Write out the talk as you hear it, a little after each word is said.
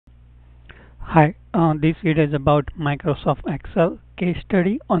Hi, this video is about Microsoft Excel case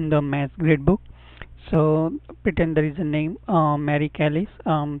study on the math gradebook. So pretend there is a name Mary Callis,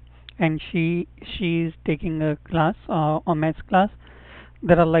 and she is taking a class, a math class.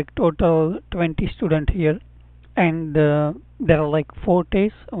 There are like total 20 students here, and there are like 4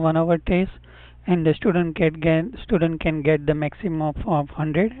 tests, 1 hour test, and the student can get the maximum of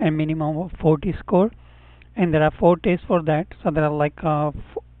 100 and minimum of 40 score, and there are 4 tests for that. So there are like 4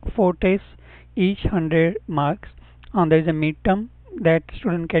 tests, each 100 marks. There is a midterm that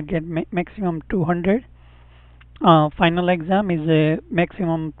student can get maximum 200. Final exam is a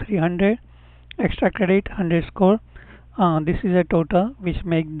maximum 300. Extra credit 100 score. This is a total which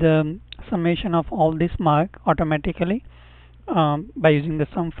make the summation of all this mark automatically by using the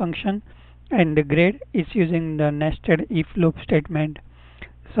sum function, and the grade is using the nested if loop statement.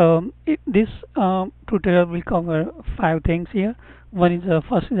 So this tutorial will cover 5 things here. One is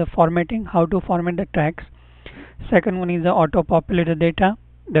first is the formatting, how to format the text. Second one is the auto populated data.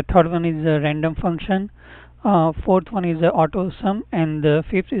 The third one is the random function. Fourth one is the auto sum, and the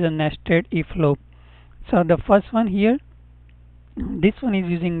fifth is a nested if loop. So the first one here, this one is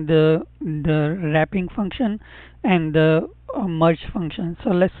using the wrapping function and the merge function.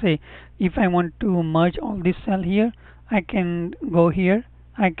 So let's say if I want to merge all this cell here, I can go here.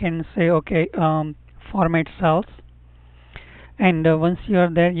 I can say okay, format cells, and once you are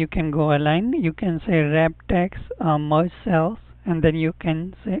there, you can go align. You can say wrap text, merge cells, and then you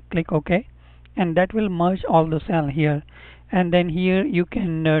can say click OK, and that will merge all the cell here. And then here you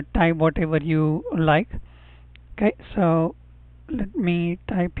can type whatever you like. Okay, so let me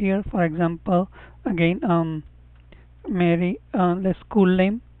type here, for example, again Mary, the school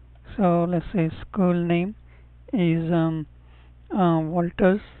name. So let's say school name is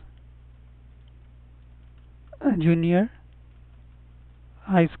Walters Junior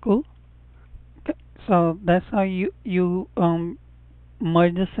High School. Okay, so that's how you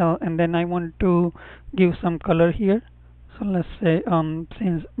merge the cell. And then I want to give some color here. So let's say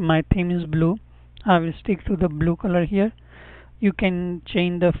since my theme is blue, I will stick to the blue color here. You can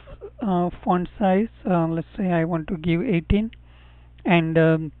change the font size. Let's say I want to give 18,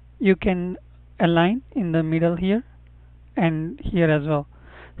 and you can align in the middle here and here as well.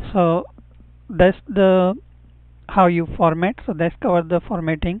 So that's the how you format. So that's cover the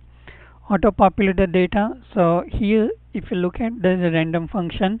formatting. Auto populated data. So here if you look at, there is a random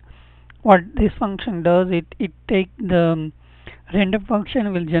function. What this function does, it take the random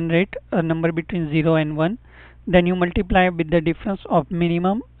function will generate a number between 0 and 1. Then you multiply with the difference of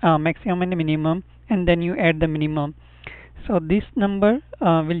minimum, maximum and minimum, and then you add the minimum. So this number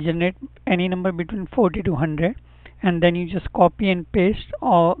will generate any number between 40 to 100, and then you just copy and paste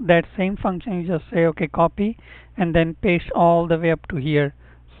all that same function. You just say okay, copy, and then paste all the way up to here.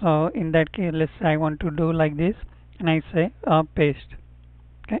 So in that case, let's say I want to do like this, and I say paste.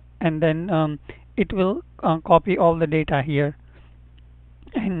 Okay, and then it will copy all the data here,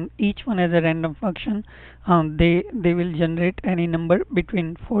 and each one has a random function. They will generate any number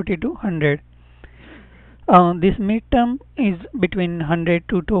between 40 to 100. This midterm is between 100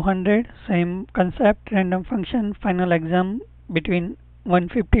 to 200. Same concept, random function. Final exam between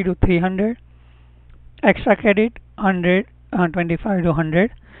 150 to 300. Extra credit 100, 25 to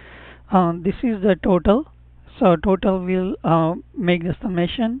 100. This is the total. So total will make the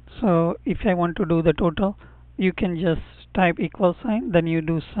summation. So if I want to do the total, you can just type equal sign, then you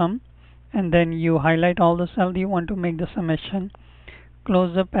do sum, and then you highlight all the cells you want to make the summation.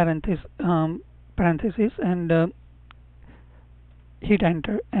 Close the parenthesis, and hit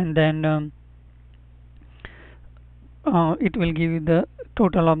enter, and then it will give you the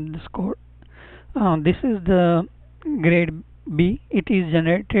total of the score. This is the grade B. It is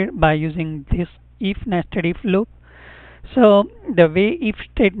generated by using this if nested if loop. So the way if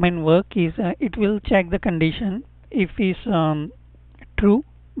statement work is it will check the condition. If is true,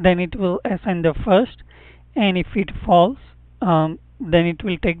 then it will assign the first, and if it false, then it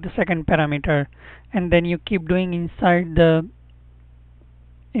will take the second parameter, and then you keep doing inside the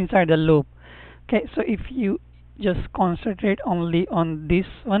loop. Okay, so if you just concentrate only on this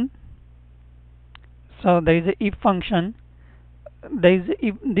one, so there is a if function. There is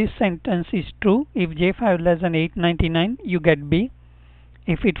if this sentence is true, if J5 less than 899, you get B.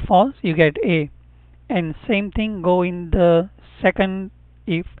 If it false, you get A. And same thing go in the second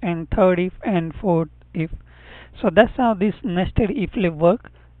if, and third if, and fourth if. So that's how this nested if loop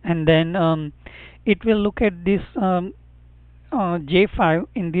work. And then it will look at this J5.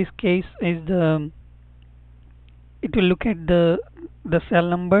 In this case is it will look at the cell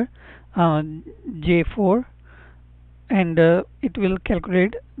number J4, and it will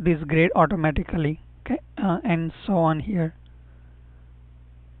calculate this grade automatically. Okay, and so on here.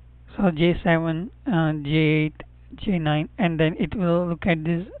 So J7, J8, J9, and then it will look at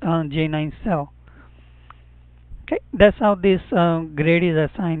this J9 cell. Okay, that's how this grade is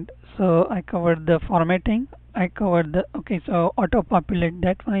assigned. So I covered the formatting. I covered the okay. So auto populate,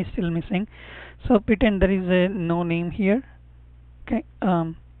 that one is still missing. So pretend there is a no name here. Okay.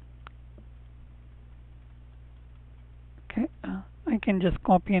 Okay. I can just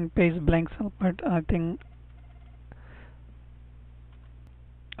copy and paste blank cell, but I think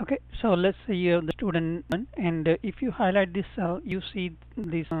okay. So let's say you have the student one, and if you highlight this cell, you see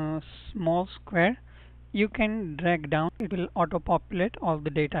this small square. You can drag down, it will auto populate all the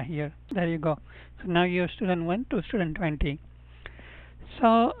data here. There you go. So now you have student 1 to student 20.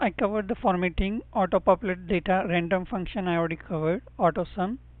 So I covered the formatting, auto populate data, random function I already covered, auto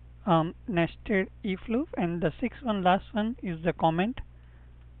sum, nested if loop, and the sixth one, last one, is the comment.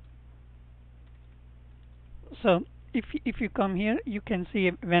 So if you come here, you can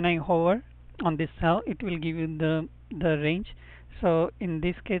see when I hover on this cell, it will give you the range. So in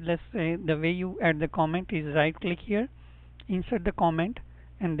this case, let's say the way you add the comment is right click here, insert the comment,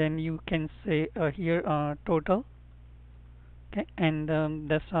 and then you can say here total. Okay, and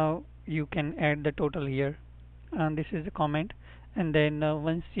that's how you can add the total here. And this is the comment, and then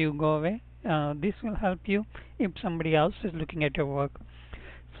once you go away, this will help you if somebody else is looking at your work.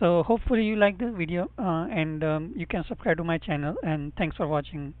 So hopefully you like this video, and you can subscribe to my channel, and thanks for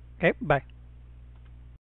watching. Okay, bye.